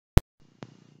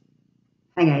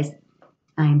Hi guys,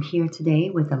 I'm here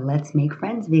today with a Let's Make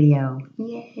Friends video.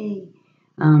 Yay!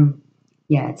 Um,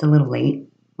 yeah, it's a little late.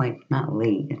 Like, not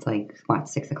late, it's like, what,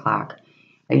 6 o'clock.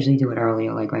 I usually do it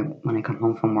earlier, like right when I come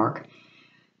home from work.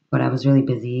 But I was really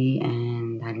busy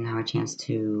and I didn't have a chance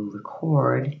to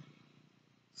record.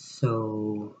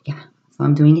 So, yeah, so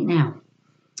I'm doing it now.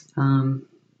 I'm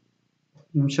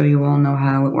sure you all know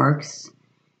how it works.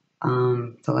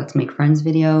 So Let's Make Friends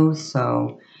video.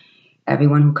 So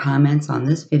everyone who comments on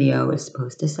this video is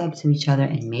supposed to sub to each other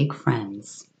and make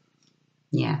friends.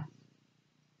 Yeah.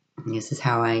 And this is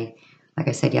how like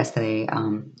I said yesterday,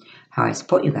 how I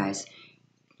support you guys,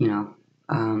 you know,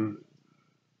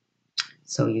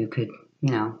 so you could,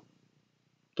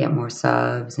 get more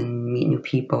subs and meet new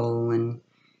people and,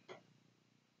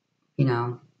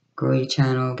 grow your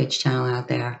channel, get your channel out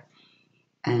there.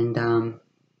 And,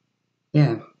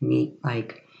 yeah, meet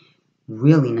like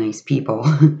really nice people,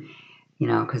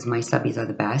 because my subbies are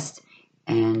the best.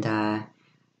 And,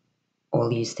 all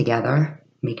these together,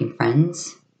 making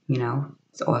friends,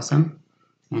 it's awesome.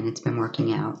 And it's been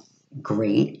working out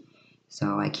great.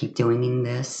 So I keep doing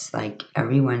this like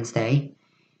every Wednesday.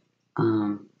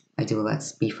 I do a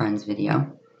Let's Be Friends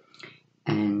video.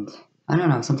 And I don't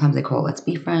know, sometimes they call it Let's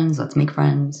Be Friends, Let's Make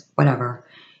Friends, whatever.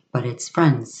 But it's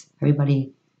friends.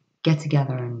 Everybody get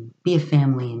together and be a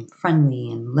family and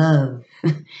friendly and love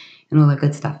and all that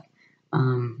good stuff.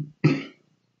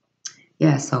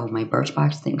 Yeah, so my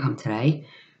Birchbox didn't come today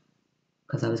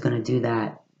because I was going to do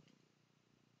that,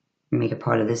 make it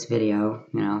part of this video,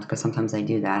 because sometimes I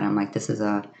do that. I'm like, this is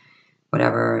a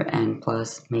whatever and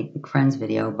plus make friends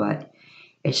video, but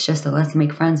it's just a Let's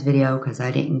Make Friends video because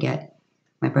I didn't get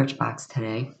my Birchbox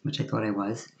today, which I thought I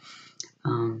was.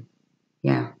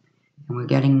 Yeah, and we're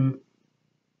getting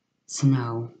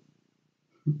snow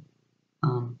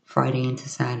Friday into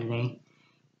Saturday.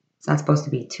 It's not supposed to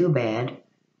be too bad,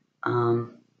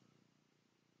 I'm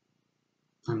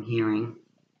hearing,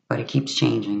 but it keeps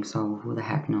changing, so who the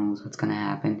heck knows what's going to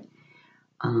happen.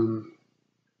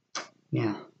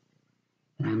 Yeah,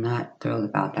 and I'm not thrilled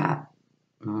about that.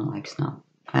 I don't like snow.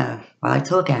 I like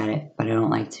to look at it, but I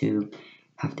don't like to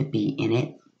have to be in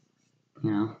it.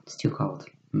 It's too cold.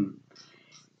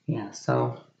 Yeah,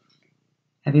 so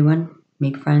everyone,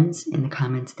 make friends in the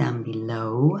comments down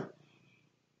below.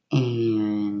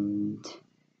 And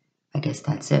I guess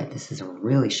that's it. This is a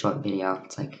really short video.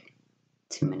 It's like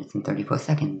 2 minutes and 34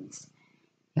 seconds.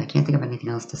 I can't think of anything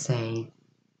else to say.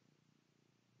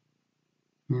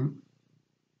 No.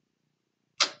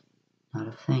 Not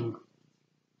a thing.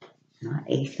 Not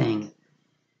a thing.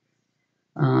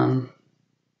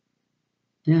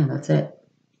 Yeah, that's it.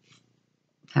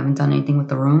 Haven't done anything with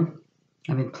the room.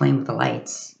 I've been playing with the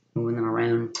lights, moving them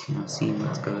around, seeing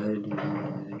what's good.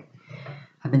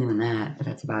 I've been doing that, but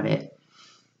that's about it.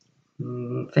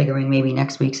 Figuring maybe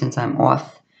next week, since I'm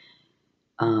off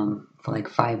for like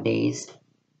 5 days,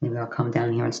 maybe I'll come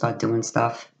down here and start doing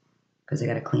stuff because I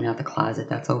got to clean out the closet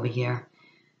that's over here,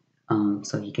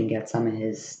 so he can get some of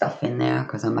his stuff in there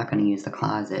because I'm not going to use the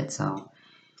closet, so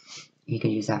he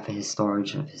could use that for his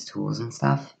storage of his tools and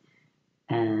stuff.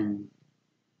 And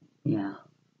yeah,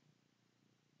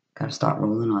 got to start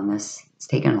rolling on this. It's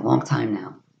taken a long time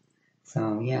now,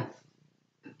 so yeah,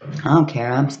 I don't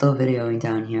care. I'm still videoing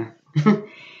down here.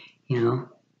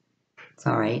 It's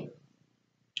all right.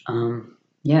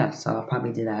 Yeah, so I'll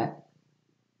probably do that.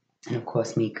 And of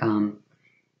course make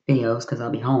videos because I'll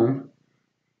be home.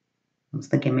 I was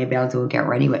thinking maybe I'll do a get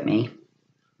ready with me.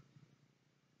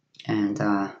 And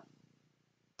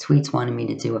Tweets wanted me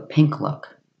to do a pink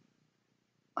look.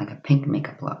 Like a pink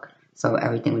makeup look. So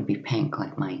everything would be pink,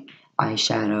 like my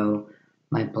eyeshadow,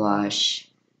 my blush,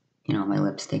 my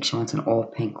lipstick. She wants an all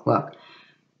pink look.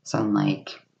 So I'm like,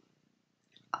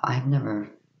 I've never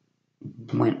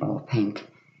went all pink.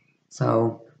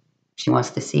 So she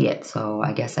wants to see it, so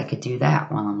I guess I could do that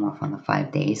while I'm off on the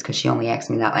 5 days, because she only asked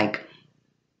me that like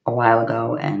a while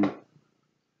ago, and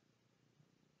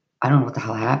I don't know what the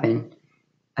hell happened.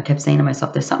 I kept saying to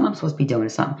myself, there's something I'm supposed to be doing,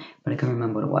 something, but I couldn't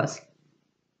remember what it was.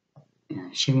 Yeah,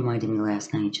 she reminded me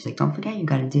last night. She's like, don't forget, you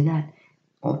gotta do that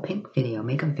all pink video,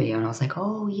 makeup video, and I was like,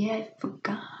 oh yeah, I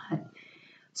forgot.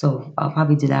 So I'll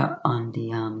probably do that on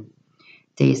the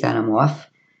days that I'm off.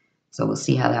 So we'll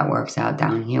see how that works out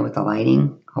down here with the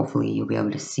lighting. Hopefully you'll be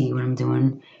able to see what I'm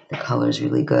doing. The color's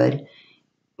really good.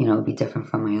 It'll be different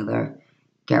from my other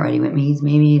Get Ready With Me's.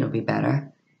 Maybe it'll be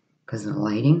better because of the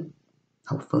lighting.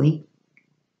 Hopefully.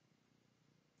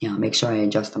 Make sure I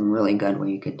adjust them really good where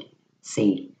you could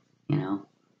see,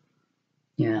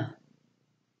 Yeah.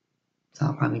 So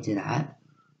I'll probably do that.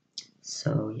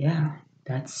 So yeah,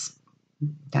 that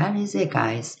is it,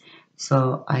 guys.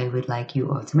 So I would like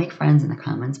you all to make friends in the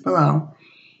comments below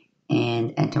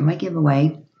and enter my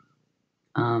giveaway.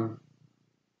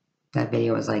 That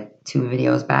video was like 2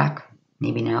 videos back,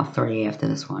 maybe now 3 after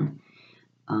this one.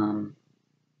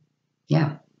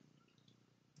 Yeah.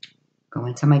 Go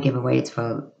into my giveaway. It's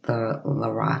for the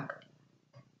Lorac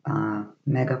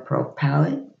Mega Pro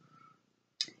palette.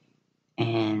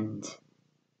 And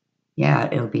yeah,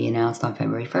 it'll be announced on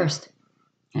February 1st.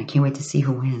 I can't wait to see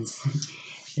who wins.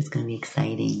 It's going to be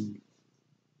exciting.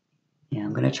 Yeah,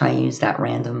 I'm going to try to use that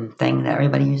random thing that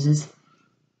everybody uses.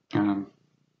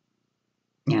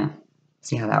 Yeah,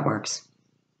 see how that works.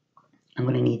 I'm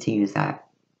going to need to use that.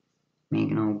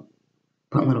 Maybe,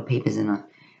 putting little papers in a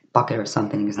bucket or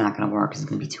something is not going to work because it's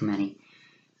going to be too many,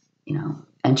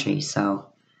 entries.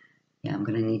 So, yeah, I'm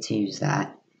going to need to use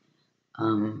that.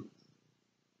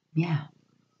 Yeah.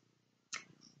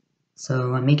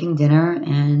 So I'm making dinner,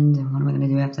 and what am I going to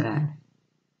do after that?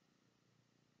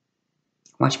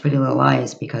 Watch Pretty Little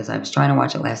Lies, because I was trying to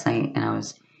watch it last night, and I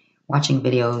was watching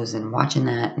videos and watching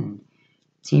that, and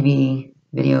TV,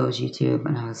 videos, YouTube,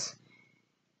 and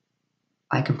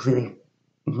I completely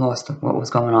lost what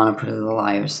was going on in Pretty Little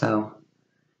Liars, so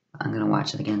I'm going to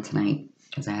watch it again tonight,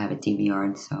 because I have it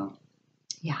DVR'd, so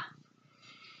yeah.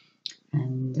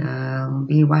 And I'll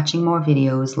be watching more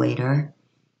videos later,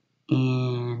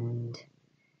 and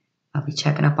I'll be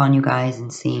checking up on you guys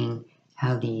and seeing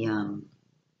how the,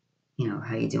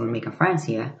 how you doing making friends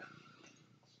here.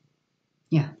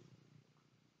 Yeah.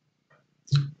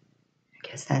 I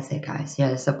guess that's it, guys. Yeah,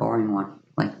 this is a boring one.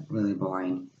 Like, really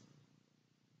boring.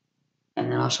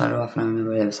 And then I'll shut it off and I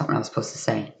remember there was something I was supposed to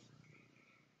say.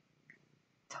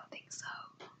 Don't think so.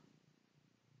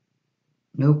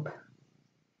 Nope.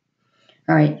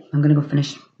 Alright, I'm gonna go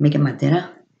finish making my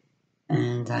dinner.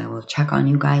 And I will check on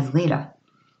you guys later.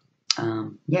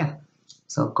 Yeah.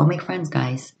 So go make friends,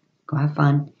 guys. Go have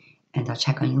fun. And I'll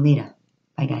check on you later.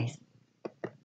 Bye, guys.